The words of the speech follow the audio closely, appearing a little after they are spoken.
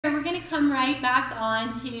come right back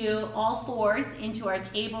onto all fours into our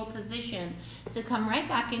table position. So come right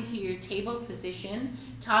back into your table position.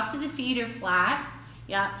 Tops of the feet are flat.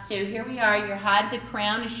 Yep, so here we are. Your head, the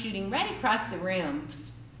crown is shooting right across the room.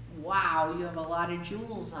 Wow, you have a lot of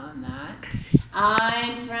jewels on that.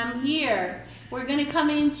 And from here, we're going to come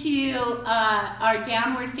into our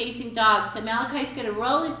downward facing dog. So Malachi's going to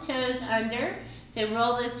roll his toes under. So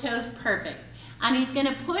roll those toes, perfect. And he's going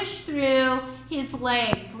to push through his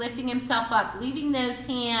legs, lifting himself up, leaving those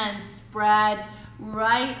hands spread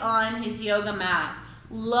right on his yoga mat,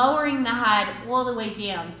 lowering the head all the way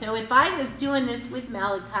down. So if I was doing this with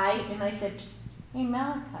Malachi and I said, hey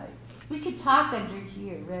Malachi, we could talk under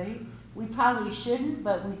here, right? We probably shouldn't,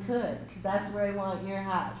 but we could, because that's where I want your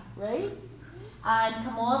head, right? And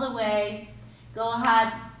come all the way, go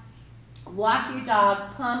ahead, walk your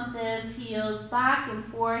dog, pump those heels back and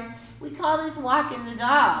forth. We call this walking the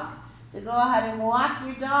dog. So go ahead and walk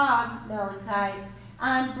your dog, Malachi,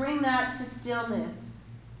 and bring that to stillness.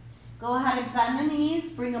 Go ahead and bend the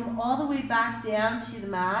knees, bring them all the way back down to the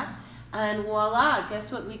mat, and voila,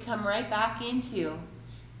 guess what we come right back into?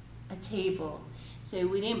 A table. So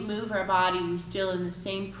we didn't move our body, we're still in the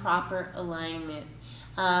same proper alignment.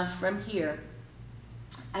 From here,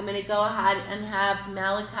 I'm going to go ahead and have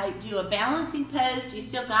Malachi do a balancing pose. You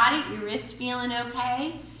still got it? Your wrist feeling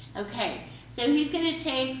okay? Okay, so he's going to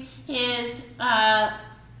take his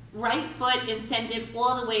right foot and send it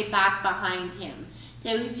all the way back behind him.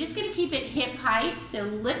 So he's just going to keep it hip height. So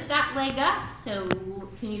lift that leg up. So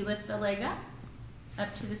can you lift the leg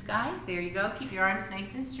up to the sky? There you go. Keep your arms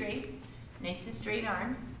nice and straight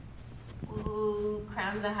arms. Ooh,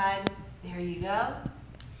 crown of the head. There you go.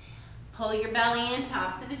 Pull your belly in.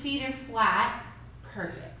 Tops of the feet are flat.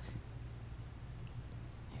 Perfect.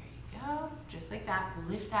 There you go. Just like that.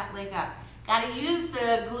 Lift that leg up. Got to use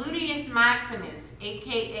the gluteus maximus,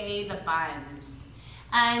 aka the buns.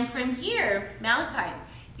 And from here, Malachi,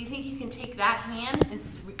 do you think you can take that hand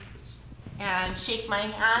and shake my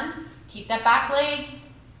hand? Keep that back leg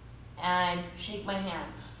and shake my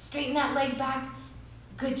hand. Straighten that leg back.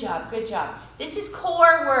 Good job, good job. This is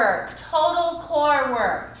core work, total core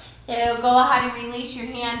work. So go ahead and release your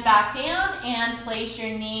hand back down and place your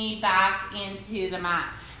knee back into the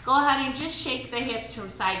mat. Go ahead and just shake the hips from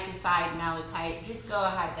side to side, Malachi. Just go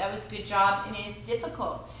ahead. That was a good job, and it is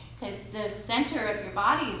difficult because the center of your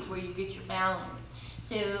body is where you get your balance.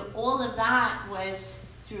 So all of that was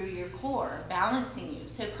through your core, balancing you.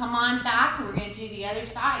 So come on back, we're going to do the other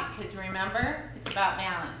side, because remember, it's about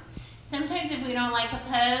balance. Sometimes if we don't like a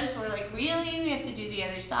pose, we're like, really? We have to do the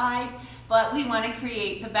other side? But we want to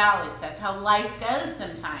create the balance. That's how life goes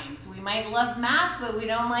sometimes. We might love math, but we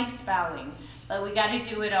don't like spelling. But we got to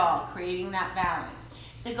do it all, creating that balance.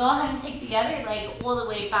 So go ahead and take the other leg all the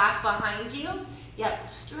way back behind you. Yep,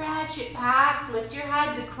 stretch it back, lift your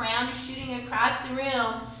head, the crown is shooting across the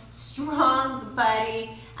room. Strong,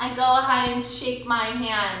 buddy. And go ahead and shake my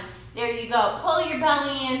hand. There you go. Pull your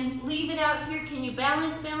belly in, leave it out here. Can you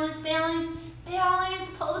balance, balance, balance? Balance,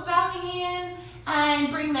 pull the belly in, and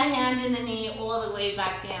bring the hand and the knee all the way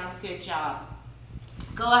back down. Good job.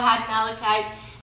 Go ahead, Malachi.